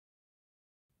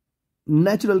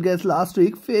natural gas last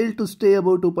week failed to stay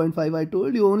above 2.5. I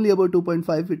told you only about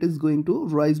 2.5 it is going to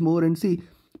rise more, and see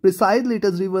precisely it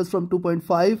has reversed from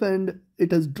 2.5 and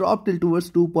it has dropped till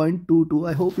towards 2.22.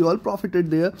 I hope you all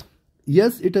profited there.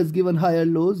 Yes, it has given higher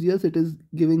lows. Yes, it is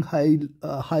giving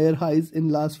higher highs in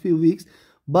last few weeks,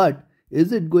 but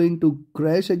is it going to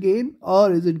crash again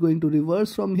or is it going to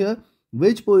reverse from here?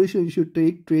 Which position you should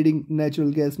take trading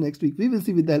natural gas next week? We will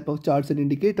see with the help of charts and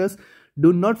indicators.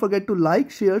 Do not forget to like,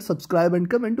 share, subscribe and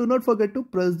comment. Do not forget to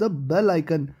press the bell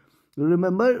icon.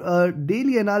 Remember,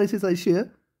 daily analysis I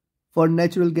share for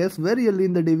natural gas very early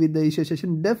in the day with the Asia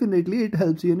session. Definitely it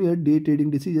helps you in your day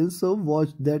trading decisions. So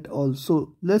watch that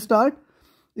also. Let's start.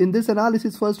 In this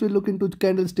analysis, first we look into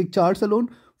candlestick charts alone,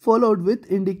 followed with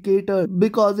indicator,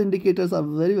 because indicators are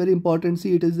very important.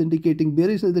 See, it is indicating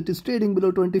bearishness, that is trading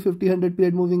below 20, 50, 100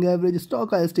 period moving average.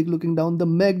 Stochastic looking down. The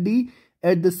MACD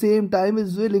at the same time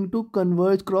is willing to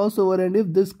converge crossover, and if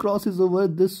this crosses over,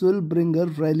 this will bring a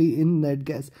rally in net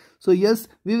gas. So yes,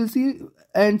 we will see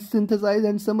and synthesize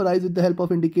and summarize with the help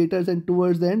of indicators, and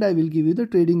towards the end I will give you the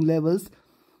trading levels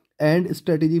and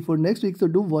strategy for next week. So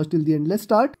do watch till the end. Let's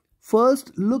start.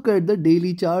 First, look at the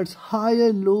daily charts.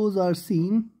 Higher lows are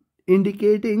seen,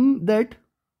 indicating that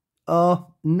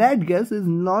net gas is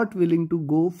not willing to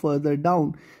go further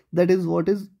down. That is what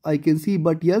is I can see.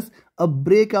 But yes, a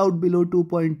breakout below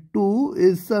 2.2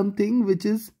 is something which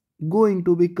is going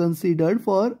to be considered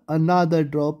for another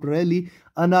drop rally,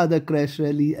 another crash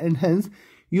rally, and hence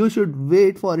you should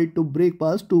wait for it to break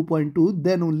past 2.2,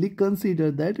 then only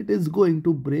consider that it is going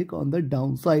to break on the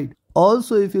downside.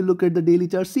 Also, if you look at the daily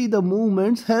chart, see the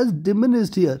movements has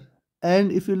diminished here,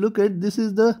 and if you look at, this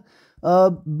is the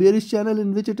bearish channel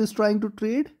in which it is trying to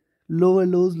trade. Lower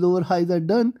lows, lower highs are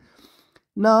done.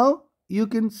 Now you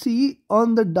can see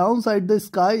on the downside the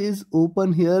sky is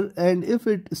open here, and if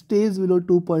it stays below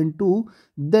 2.2,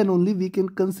 then only we can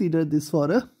consider this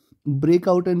for a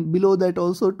breakout, and below that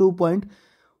also 2.1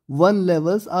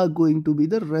 levels are going to be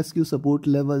the rescue support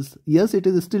levels. Yes, it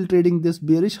is still trading this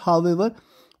bearish. However,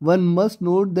 one must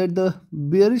note that the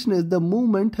bearishness, the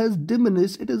movement has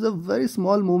diminished. It is a very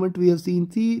small movement we have seen.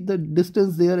 See the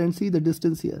distance there and see the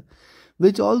distance here,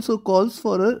 which also calls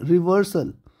for a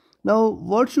reversal. Now,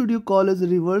 what should you call as a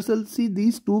reversal? See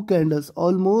these two candles,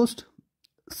 almost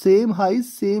same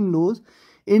highs, same lows,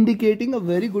 indicating a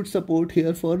very good support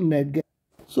here for net gas.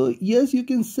 So yes, you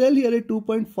can sell here at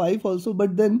 2.5 also,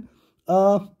 but then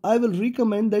I will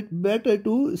recommend that better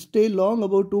to stay long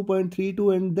about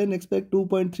 2.32 and then expect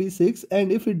 2.36,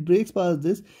 and if it breaks past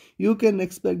this, you can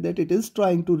expect that it is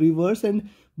trying to reverse. And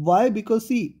why? Because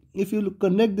see, if you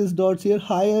connect these dots here,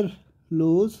 higher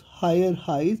lows, higher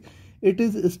highs, it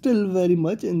is still very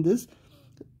much in this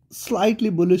slightly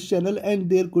bullish channel, and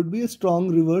there could be a strong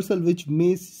reversal which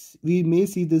we may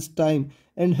see this time,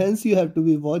 and hence you have to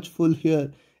be watchful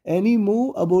here. Any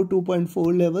move above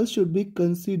 2.4 levels should be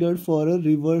considered for a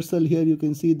reversal. Here you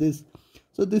can see this.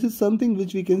 So this is something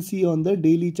which we can see on the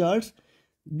daily charts.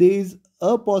 There is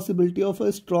a possibility of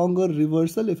a stronger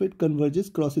reversal if it converges,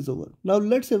 crosses over. Now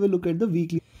let's have a look at the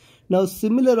weekly. Now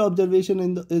similar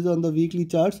observation is on the weekly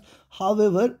charts.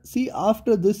 However, see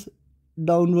after this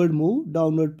downward move,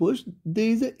 downward push, there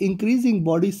is an increasing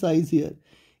body size here.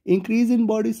 Increase in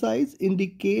body size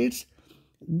indicates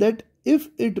that if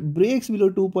it breaks below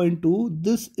 2.2,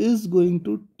 this is going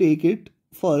to take it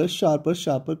for a sharper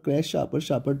crash,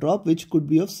 sharper drop, which could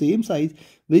be of same size,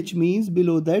 which means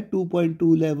below that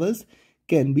 2.2 levels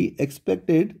can be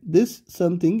expected. This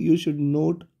something you should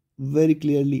note very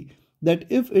clearly, that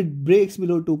if it breaks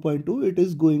below 2.2, it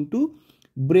is going to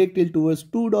break till towards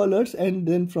 $2, and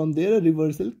then from there a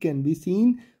reversal can be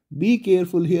seen. Be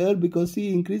careful here, because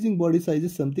see, increasing body size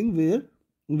is something where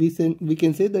we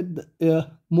can say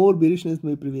that more bearishness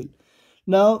may prevail.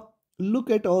 Now look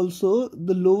at also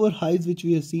the lower highs which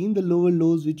we have seen, the lower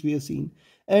lows which we have seen,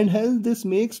 and hence this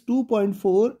makes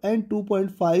 2.4 and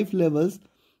 2.5 levels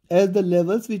as the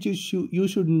levels which you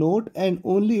should note, and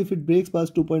only if it breaks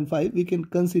past 2.5 we can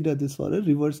consider this for a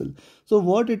reversal. So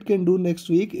what it can do next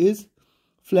week is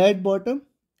flat bottom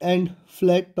and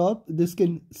flat top. This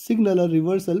can signal a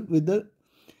reversal with the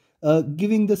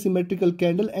giving the symmetrical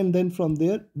candle, and then from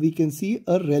there we can see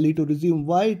a rally to resume.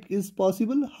 Why it is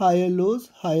possible? Higher lows,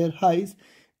 higher highs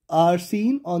are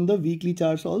seen on the weekly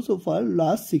charts also for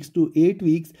last 6 to 8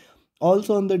 weeks.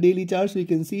 Also on the daily charts we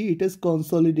can see it is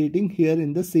consolidating here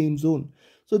in the same zone.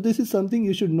 So this is something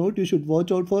you should note, you should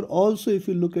watch out for. Also, if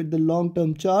you look at the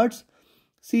long-term charts,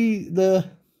 see the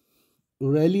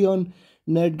rally on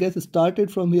net gas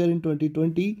started from here in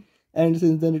 2020, and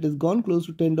since then it has gone close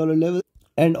to $10 level.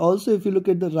 And also if you look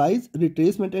at the rise,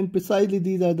 retracement, and precisely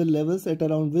these are the levels at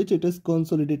around which it is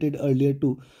consolidated earlier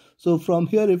too. So from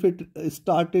here, if it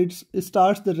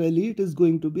starts the rally, it is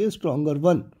going to be a stronger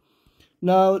one.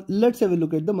 Now let's have a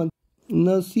look at the month.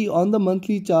 Now see on the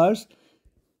monthly charts,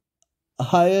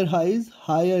 higher highs,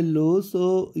 higher lows.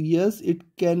 So yes, it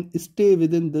can stay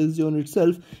within this zone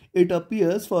itself. It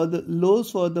appears for the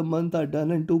lows for the month are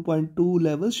done and 2.2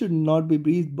 levels should not be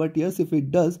breached. But yes, if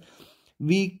it does,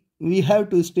 we have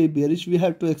to stay bearish. We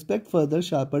have to expect further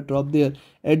sharper drop there.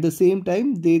 At the same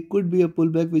time, there could be a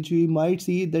pullback which we might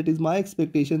see. That is my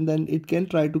expectation. Then it can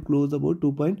try to close about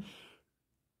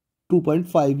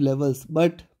 2.5 levels.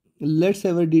 But let's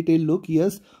have a detailed look.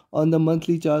 Yes, on the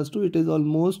monthly charts too, it is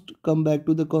almost come back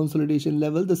to the consolidation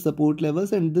level, the support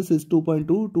levels, and this is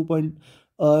 2.2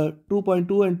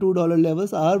 2.2 and $2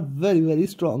 levels are very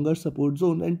stronger support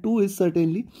zone, and 2 is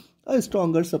certainly a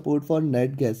stronger support for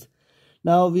net gas.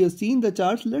 Now we have seen the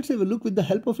charts. Let's have a look with the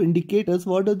help of indicators.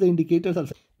 What are the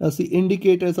indicators? Now see,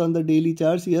 indicators on the daily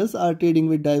charts, yes, are trading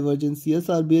with divergence, yes,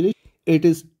 are bearish. It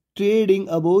is trading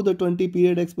above the 20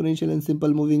 period exponential and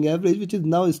simple moving average, which is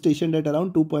now stationed at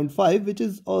around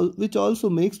 2.5, which also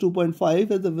makes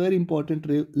 2.5 as a very important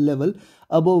level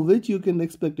above which you can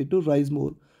expect it to rise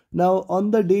more. Now on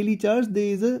the daily charts, there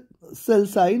is a sell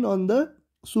sign on the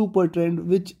super trend,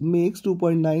 which makes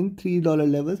 $2.93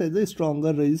 levels as a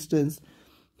stronger resistance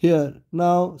here.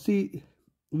 Now see,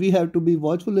 we have to be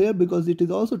watchful here because it is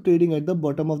also trading at the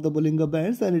bottom of the Bollinger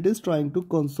Bands and it is trying to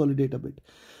consolidate a bit.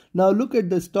 Now look at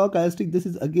the stochastic. This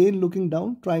is again looking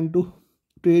down, trying to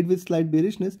trade with slight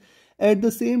bearishness. At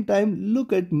the same time,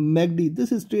 look at MACD.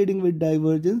 This is trading with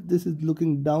divergence. This is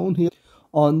looking down here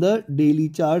on the daily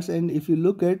charts. And if you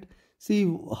look at,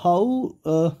 see how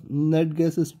net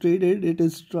gas is traded, it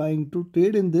is trying to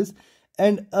trade in this,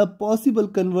 and a possible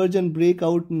conversion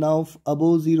breakout now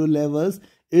above zero levels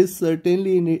is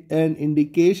certainly an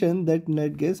indication that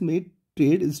net gas may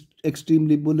trade is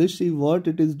extremely bullish. See what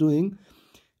it is doing.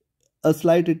 A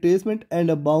slight retracement and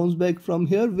a bounce back from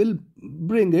here will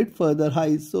bring it further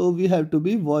highs. So we have to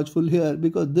be watchful here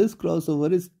because this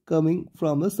crossover is coming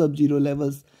from a sub-zero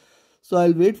levels. So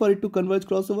I'll wait for it to converge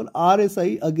crossover.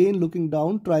 RSI again looking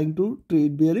down, trying to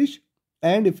trade bearish.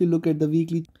 And if you look at the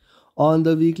weekly, on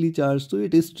the weekly charts too,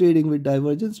 it is trading with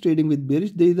divergence, trading with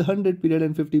bearish. There is a 100 period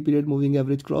and 50 period moving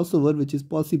average crossover which is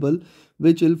possible,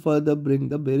 which will further bring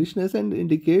the bearishness and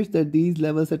indicates that these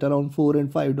levels at around $4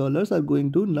 and $5 are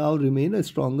going to now remain a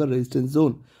stronger resistance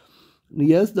zone.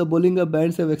 Yes, the Bollinger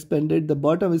Bands have expanded. The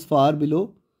bottom is far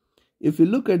below. If you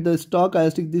look at the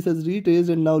stochastic, this has retraced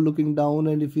and now looking down,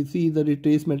 and if you see the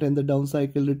retracement and the down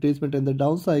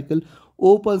cycle,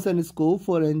 opens an scope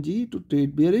for NG to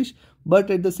trade bearish.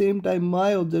 But at the same time,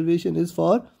 my observation is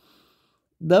for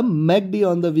the MACD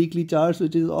on the weekly charts,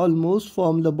 which is almost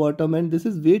from the bottom, and this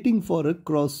is waiting for a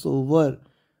crossover.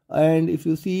 And if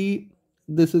you see,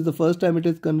 this is the first time it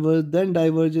has converged, then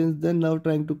divergence, then now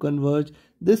trying to converge.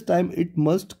 This time it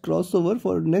must cross over.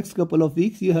 For next couple of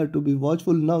weeks you have to be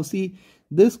watchful. Now see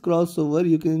this crossover,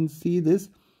 you can see this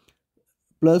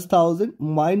plus 1000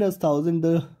 minus 1000,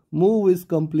 the move is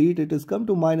complete. It has come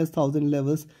to minus 1000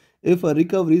 levels. If a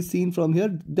recovery is seen from here,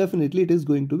 definitely it is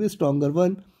going to be a stronger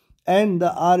one. And the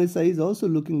RSI is also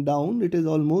looking down. It is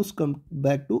almost come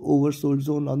back to oversold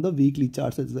zone on the weekly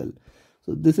charts as well.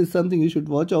 So this is something you should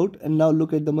watch out. And now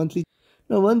look at the monthly.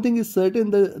 Now one thing is certain,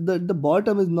 the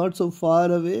bottom is not so far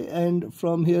away, and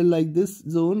from here like this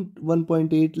zone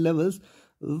 1.8 levels,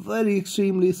 very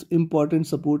extremely important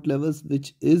support levels,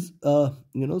 which is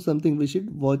something we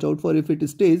should watch out for. If it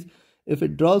stays, if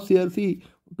it drops here, see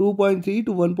 2.3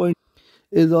 to 1.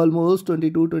 Is almost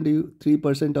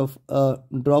 22-23% of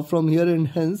drop from here, and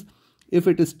hence if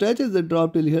it stretches the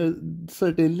drop till here,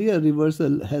 certainly a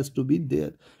reversal has to be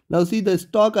there. Now see the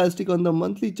stochastic on the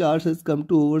monthly charts has come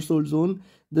to oversold zone.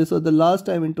 This was the last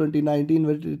time in 2019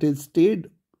 where it has stayed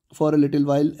for a little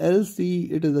while. Else see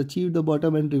it has achieved the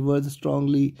bottom and reversed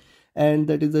strongly, and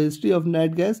that is the history of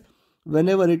nat gas.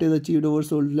 Whenever it has achieved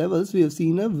oversold levels, we have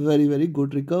seen a very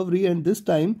good recovery, and this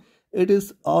time it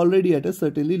is already at a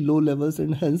certainly low levels,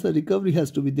 and hence a recovery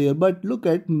has to be there. But look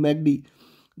at MACD.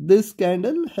 This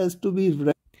candle has to be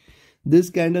red. This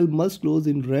candle must close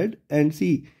in red, and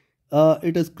see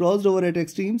it has crossed over at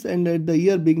extremes, and at the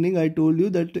year beginning I told you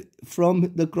that from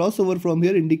the crossover from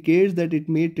here indicates that it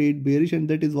may trade bearish, and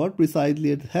that is what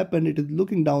precisely has happened. It is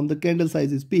looking down, the candle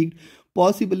size is peaked.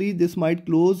 Possibly this might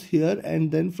close here,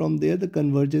 and then from there the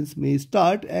convergence may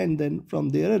start, and then from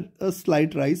there a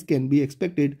slight rise can be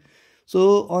expected.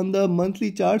 So on the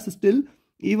monthly charts still,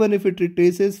 even if it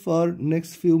retraces for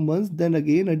next few months, then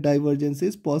again a divergence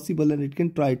is possible and it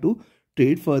can try to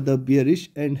trade further bearish,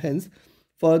 and hence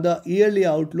for the yearly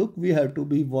outlook we have to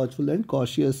be watchful and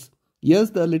cautious.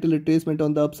 Yes, the little retracement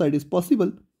on the upside is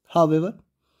possible. However,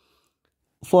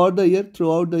 for the year,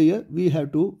 throughout the year, we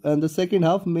have to, and the second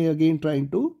half may again trying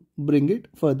to bring it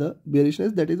further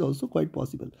bearishness. That is also quite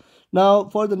possible. Now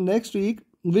for the next week,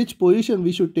 which position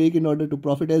we should take in order to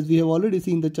profit? As we have already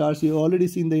seen the charts, we have already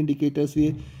seen the indicators,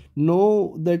 we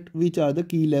know that which are the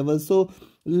key levels. So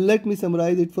let me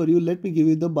summarize it for you. Let me give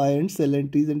you the buy and sell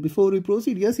entries. And before we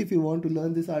proceed, yes, if you want to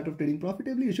learn this art of trading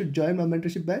profitably, you should join my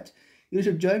mentorship batch. You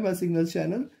should join my signals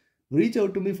channel. Reach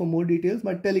out to me for more details.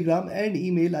 My Telegram and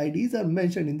email IDs are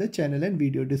mentioned in the channel and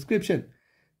video description.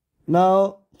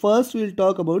 Now, first we'll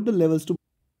talk about the levels to,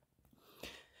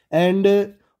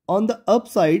 and on the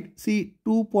upside, see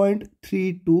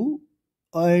 2.32,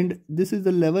 and this is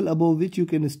the level above which you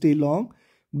can stay long.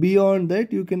 Beyond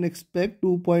that, you can expect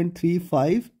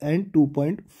 2.35 and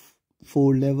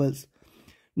 2.4 levels.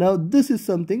 Now, this is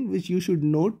something which you should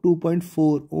note.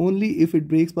 2.4, only if it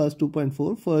breaks past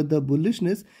 2.4, further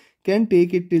bullishness can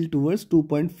take it till towards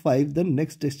 2.5, the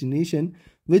next destination,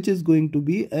 which is going to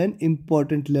be an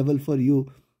important level for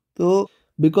you. So,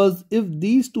 because if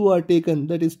these two are taken,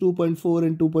 that is 2.4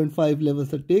 and 2.5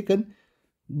 levels are taken,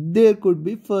 there could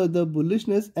be further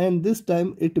bullishness, and this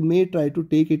time it may try to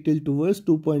take it till towards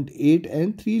 2.8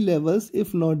 and 3 levels.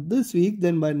 If not this week,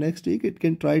 then by next week it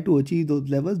can try to achieve those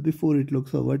levels before it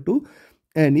looks forward to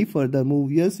any further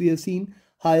move. Yes, we have seen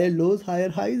higher lows, higher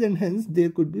highs, and hence there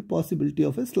could be possibility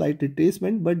of a slight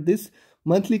retracement, but this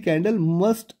monthly candle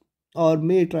must or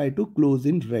may try to close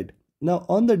in red. Now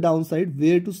on the downside,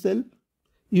 where to sell?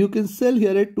 You can sell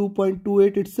here at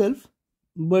 2.28 itself,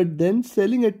 but then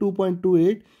selling at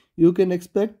 2.28, you can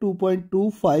expect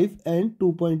 2.25 and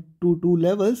 2.22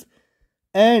 levels,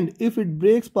 and if it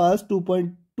breaks past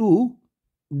 2.2,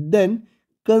 then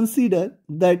consider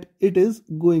that it is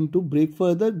going to break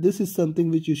further. This is something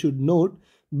which you should note.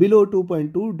 Below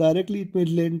 2.2, directly it may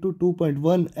land to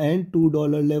 2.1 and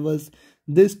 $2 levels.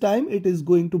 This time it is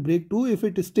going to break 2. If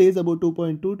it stays above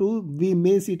 2.22, we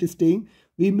may see it staying.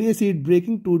 We may see it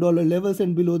breaking $2 levels,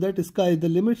 and below that, sky is the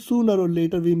limit. Sooner or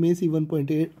later, we may see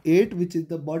 1.88, which is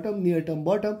the bottom, near-term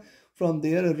bottom. From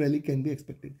there, a rally can be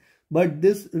expected. But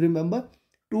this, remember,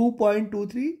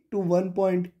 2.23 to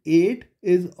 1.8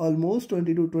 is almost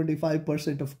 20 to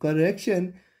 25% of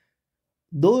correction.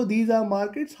 Though these are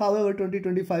markets, however,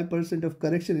 20-25% of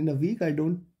correction in a week, I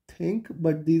don't think,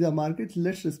 but these are markets.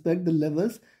 Let's respect the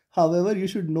levels. However, you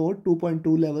should note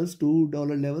 2.2 levels,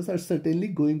 $2 levels are certainly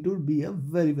going to be a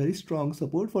very, very strong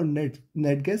support for net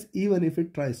gas, even if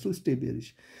it tries to stay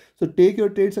bearish. So take your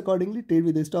trades accordingly. Trade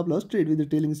with a stop loss, trade with a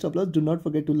trailing stop loss. Do not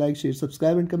forget to like, share,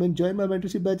 subscribe, and comment. Join my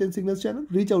mentorship batch and signals channel.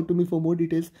 Reach out to me for more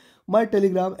details. My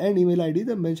Telegram and email IDs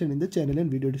are mentioned in the channel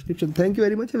and video description. Thank you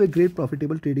very much. Have a great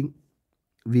profitable trading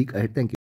week ahead. Thank you.